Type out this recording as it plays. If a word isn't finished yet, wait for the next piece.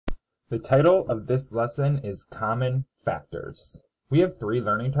The title of this lesson is Common Factors. We have 3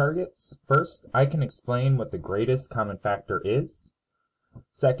 learning targets. First, I can explain what the greatest common factor is.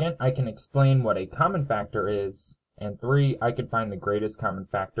 Second, I can explain what a common factor is. And 3, I can find the greatest common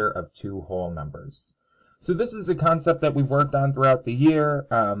factor of 2 whole numbers. So this is a concept that we've worked on throughout the year,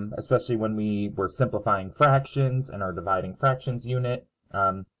 especially when we were simplifying fractions in our dividing fractions unit.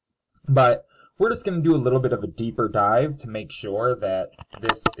 But we're just going to do a little bit of a deeper dive to make sure that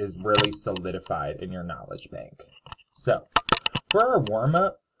this is really solidified in your knowledge bank. So, for our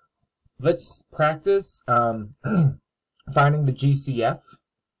warm-up, let's practice finding the GCF,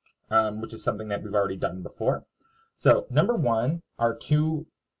 which is something that we've already done before. So, number 1, our 2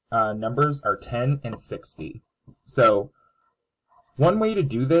 numbers are 10 and 60. So, one way to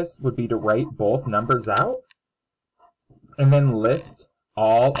do this would be to write both numbers out and then list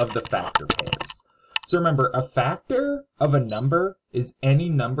all of the factor pairs. So remember, a factor of a number is any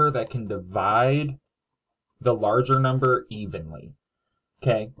number that can divide the larger number evenly.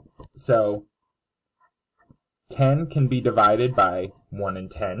 Okay, so 10 can be divided by 1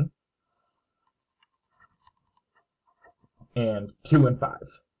 and 10, and 2 and 5.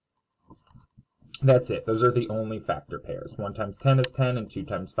 That's it. Those are the only factor pairs. 1 times 10 is 10, and 2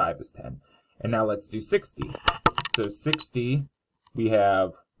 times 5 is 10. And now let's do 60. So 60, we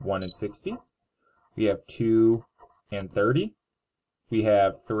have 1 and 60. We have 2 and 30. We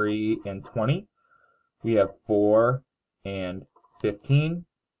have 3 and 20. We have 4 and 15.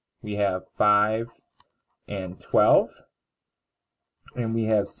 We have 5 and 12. And we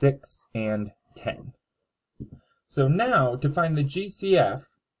have 6 and 10. So now, to find the GCF,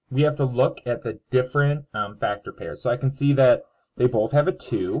 we have to look at the different factor pairs. So I can see that they both have a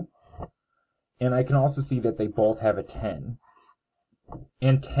 2. And I can also see that they both have a 10.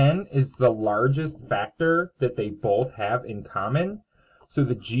 And 10 is the largest factor that they both have in common. So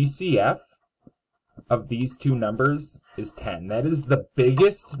the GCF of these 2 numbers is 10. That is the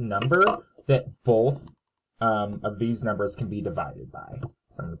biggest number that both of these numbers can be divided by.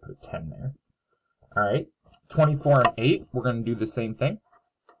 So I'm going to put 10 there. All right, 24 and 8, we're going to do the same thing.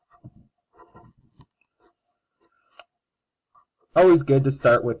 Always good to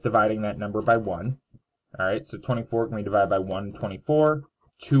start with dividing that number by 1. All right, so 24 can be divided by 1 and 24,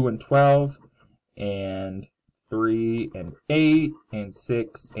 2 and 12, and 3 and 8, and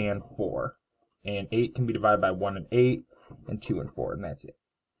 6 and 4. And 8 can be divided by 1 and 8, and 2 and 4, and that's it.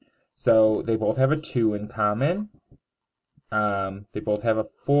 So they both have a 2 in common. They both have a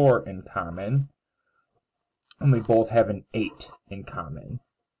 4 in common. And they both have an 8 in common.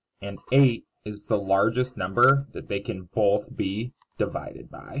 And 8 is the largest number that they can both be divided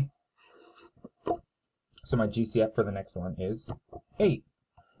by. So my GCF for the next one is 8.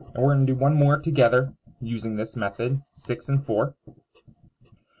 And we're going to do one more together using this method, 6 and 4.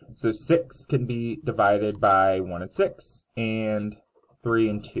 So 6 can be divided by 1 and 6, and 3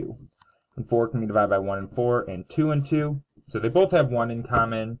 and 2. And 4 can be divided by 1 and 4, and 2 and 2. So they both have 1 in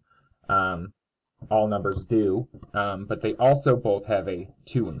common. All numbers do. But they also both have a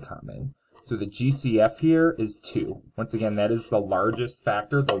 2 in common. So the GCF here is 2. Once again, that is the largest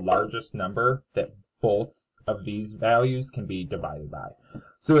factor, the largest number that both of these values can be divided by.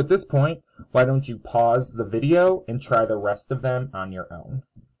 So at this point, why don't you pause the video and try the rest of them on your own.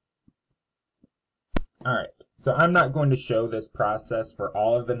 Alright, so I'm not going to show this process for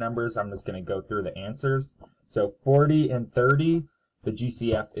all of the numbers. I'm just going to go through the answers. So 40 and 30, the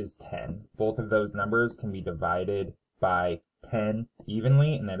GCF is 10. Both of those numbers can be divided by 10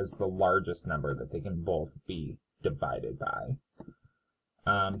 evenly, and that is the largest number that they can both be divided by.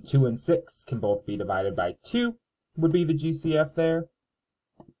 2 and 6 can both be divided by 2, would be the GCF there.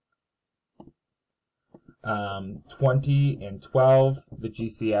 20 and 12, the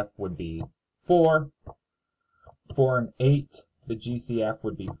GCF would be 4. 4 and 8, the GCF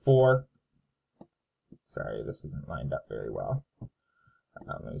would be 4. Sorry, this isn't lined up very well.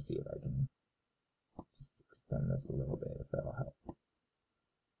 Let me see if I can just extend this a little bit, if that'll help.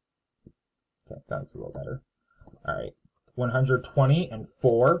 Okay, that's a little better. All right, 120 and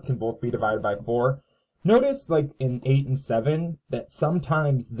 4 can both be divided by 4. Notice, like in 8 and 7, that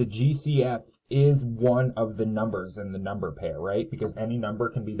sometimes the GCF is one of the numbers in the number pair, right? Because any number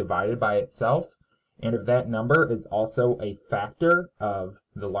can be divided by itself. And if that number is also a factor of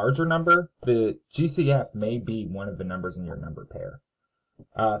the larger number, the GCF may be one of the numbers in your number pair.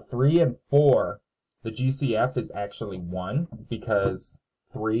 3 and 4, the GCF is actually 1 because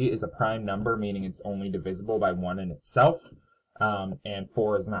 3 is a prime number, meaning it's only divisible by 1 in itself. And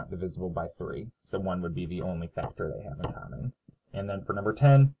 4 is not divisible by 3, so 1 would be the only factor they have in common. And then for number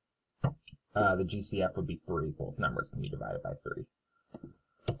 10, the GCF would be 3. Both numbers can be divided by 3.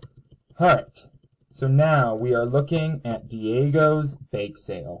 Alright, so now we are looking at Diego's bake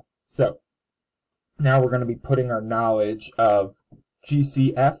sale. So, now we're going to be putting our knowledge of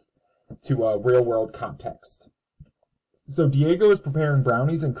GCF to a real-world context. So Diego is preparing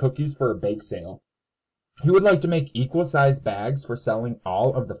brownies and cookies for a bake sale. He would like to make equal-sized bags for selling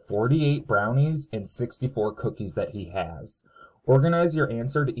all of the 48 brownies and 64 cookies that he has. Organize your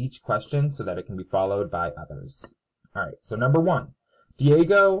answer to each question so that it can be followed by others. Alright, so number 1.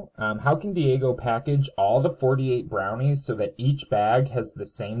 Diego, how can Diego package all the 48 brownies so that each bag has the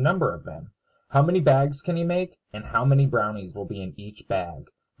same number of them? How many bags can he make, and how many brownies will be in each bag?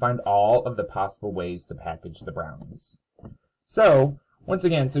 Find all of the possible ways to package the brownies. So, once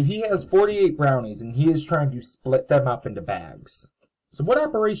again, so he has 48 brownies, and he is trying to split them up into bags. So what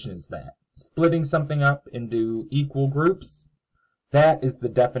operation is that? Splitting something up into equal groups? That is the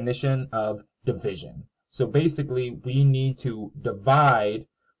definition of division. So basically, we need to divide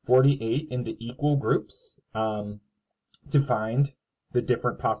 48 into equal groups to find the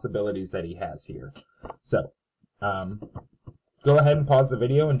different possibilities that he has here. So, go ahead and pause the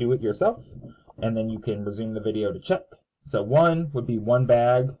video and do it yourself, and then you can resume the video to check. So 1 would be 1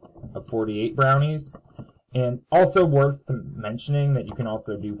 bag of 48 brownies, and also worth mentioning that you can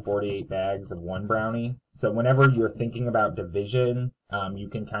also do 48 bags of 1 brownie. So whenever you're thinking about division, you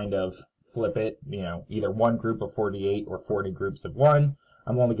can kind of flip it, either 1 group of 48 or 40 groups of 1.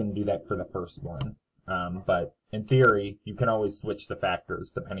 I'm only going to do that for the first one. But in theory, you can always switch the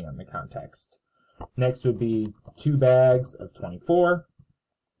factors depending on the context. Next would be 2 bags of 24.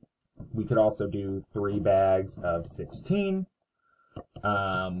 We could also do 3 bags of 16.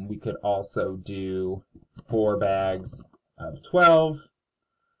 We could also do 4 bags of 12.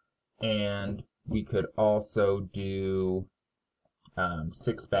 And we could also do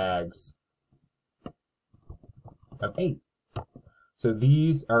 6 bags of 8. So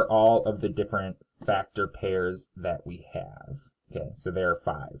these are all of the different factor pairs that we have. Okay, so there are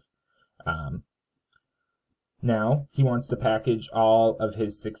 5. Now, he wants to package all of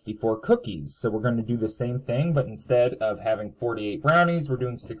his 64 cookies. So we're going to do the same thing, but instead of having 48 brownies, we're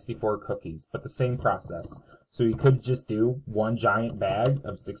doing 64 cookies, but the same process. So you could just do 1 giant bag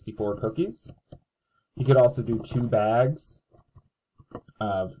of 64 cookies. You could also do 2 bags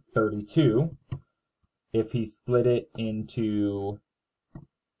of 32. If he split it into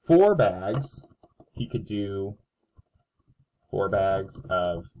 4 bags, he could do 4 bags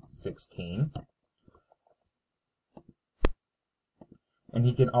of 16. And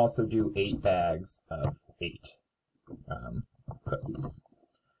he can also do 8 bags of 8 cookies.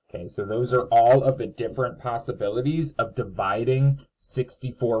 Okay, so those are all of the different possibilities of dividing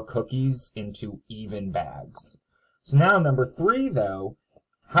 64 cookies into even bags. So now number 3, though,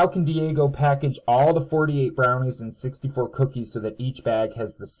 how can Diego package all the 48 brownies and 64 cookies so that each bag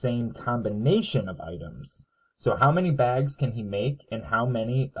has the same combination of items? So how many bags can he make, and how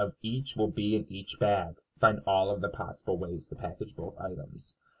many of each will be in each bag? Find all of the possible ways to package both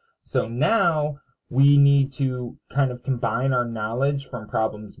items. So now we need to kind of combine our knowledge from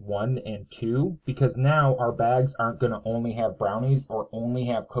problems 1 and 2, because now our bags aren't going to only have brownies or only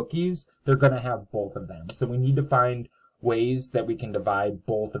have cookies. They're going to have both of them. So we need to find ways that we can divide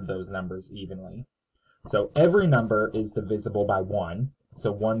both of those numbers evenly. So every number is divisible by 1.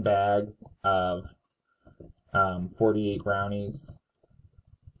 So 1 bag of 48 brownies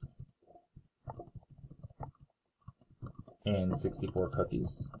and 64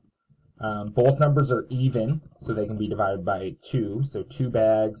 cookies. Both numbers are even, so they can be divided by 2. So 2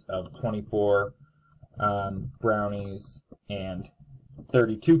 bags of 24 brownies and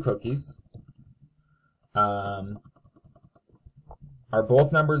 32 cookies. Are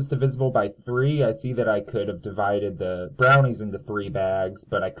both numbers divisible by 3? I see that I could have divided the brownies into 3 bags,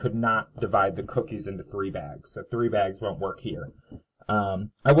 but I could not divide the cookies into 3 bags. So 3 bags won't work here.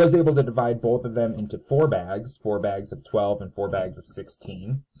 I was able to divide both of them into 4 bags of 12 and 4 bags of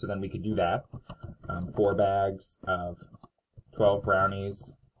 16. So then we could do that. 4 bags of 12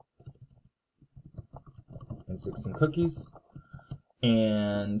 brownies and 16 cookies.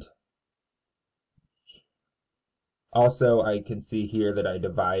 And also I can see here that I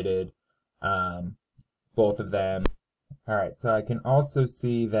divided both of them. Alright, so I can also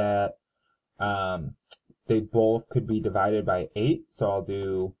see that they both could be divided by 8, so I'll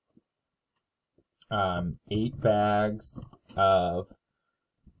do 8 bags of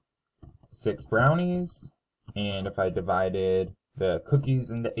 6 brownies, and if I divided the cookies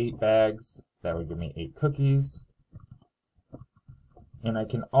into 8 bags, that would give me 8 cookies. And I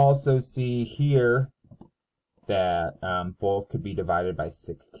can also see here that both could be divided by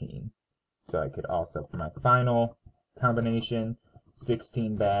 16. So I could also, for my final combination,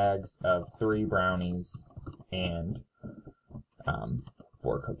 16 bags of 3 brownies and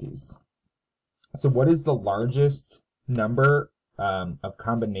 4 cookies. So what is the largest number of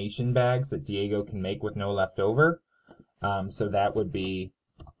combination bags that Diego can make with no leftover? So that would be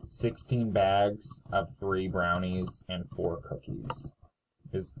 16 bags of 3 brownies and 4 cookies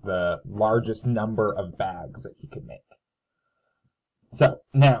is the largest number of bags that he could make. So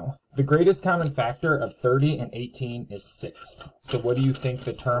now, the greatest common factor of 30 and 18 is 6. So what do you think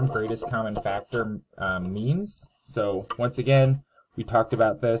the term greatest common factor means? So once again, we talked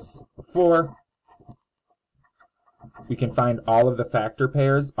about this before. We can find all of the factor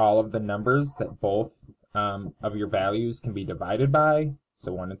pairs, all of the numbers that both of your values can be divided by.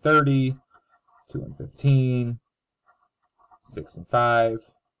 So 1 and 30, 2 and 15, 6 and 5,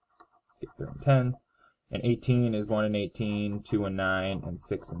 skip 3 and 10. And 18 is 1 and 18, 2 and 9, and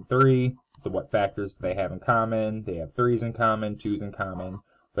 6 and 3. So what factors do they have in common? They have 3's in common, 2's in common,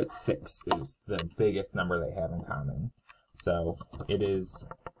 but 6 is the biggest number they have in common. So it is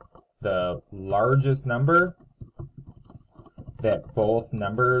the largest number that both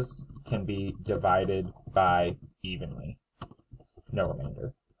numbers can be divided by evenly. No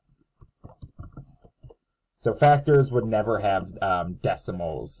remainder. So factors would never have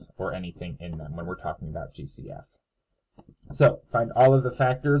decimals or anything in them when we're talking about GCF. So find all of the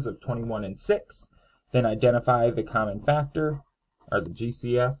factors of 21 and 6, then identify the common factor, or the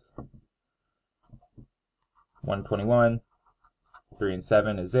GCF. 121, 3 and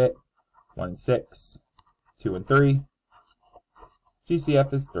 7 is it, 1 and 6, 2 and 3.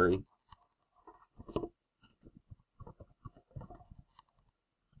 GCF is 3.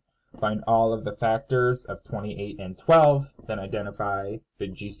 Find all of the factors of 28 and 12, then identify the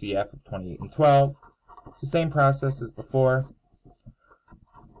GCF of 28 and 12. So same process as before.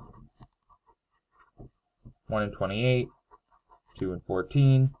 1 and 28, 2 and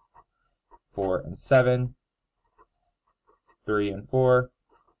 14, 4 and 7, 3 and 4,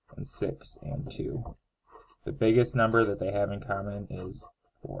 and 6 and 2. The biggest number that they have in common is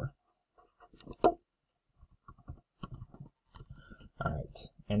 4. Alright.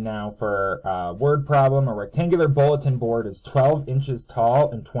 And now for a word problem, a rectangular bulletin board is 12 inches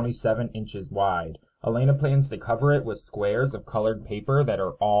tall and 27 inches wide. Elena plans to cover it with squares of colored paper that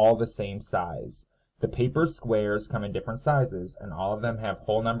are all the same size. The paper squares come in different sizes, and all of them have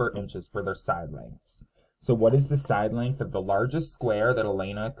whole number inches for their side lengths. So what is the side length of the largest square that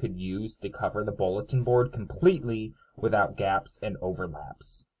Elena could use to cover the bulletin board completely without gaps and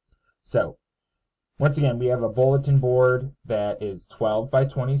overlaps? So once again, we have a bulletin board that is 12 by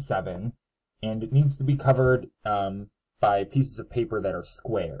 27, and it needs to be covered by pieces of paper that are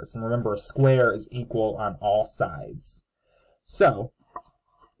squares. And remember, a square is equal on all sides. So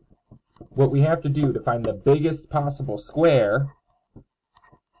what we have to do to find the biggest possible square,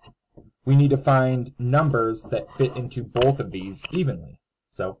 we need to find numbers that fit into both of these evenly.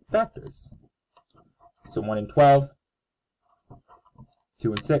 So factors. So 1 and 12,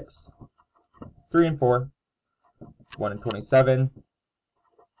 2 and 6, 3 and 4, 1 and 27,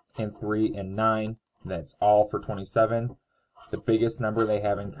 and 3 and 9. That's all for 27. The biggest number they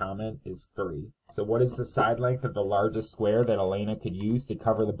have in common is 3. So what is the side length of the largest square that Elena could use to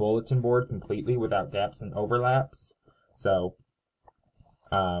cover the bulletin board completely without gaps and overlaps? So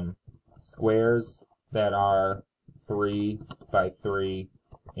squares that are 3 by 3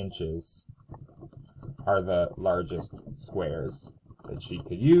 inches are the largest squares that she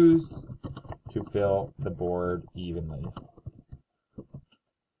could use to fill the board evenly.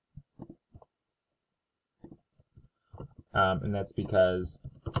 And that's because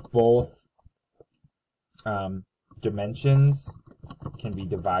both dimensions can be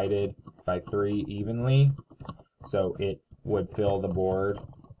divided by 3 evenly, so it would fill the board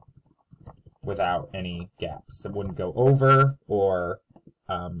without any gaps. It wouldn't go over or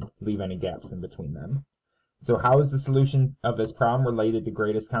leave any gaps in between them. So how is the solution of this problem related to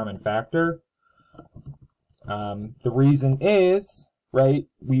greatest common factor? The reason is, right,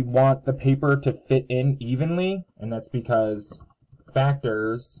 we want the paper to fit in evenly, and that's because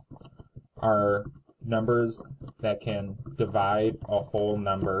factors are numbers that can divide a whole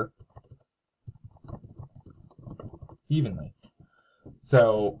number evenly.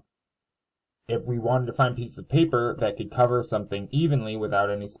 So if we wanted to find a piece of paper that could cover something evenly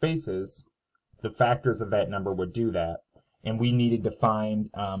without any spaces, the factors of that number would do that. And we needed to find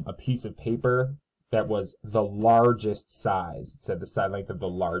a piece of paper that was the largest size. It said the side length of the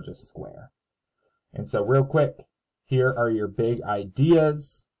largest square. And so real quick, here are your big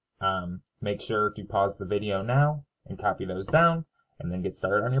ideas. Make sure to pause the video now and copy those down, and then get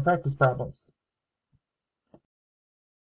started on your practice problems.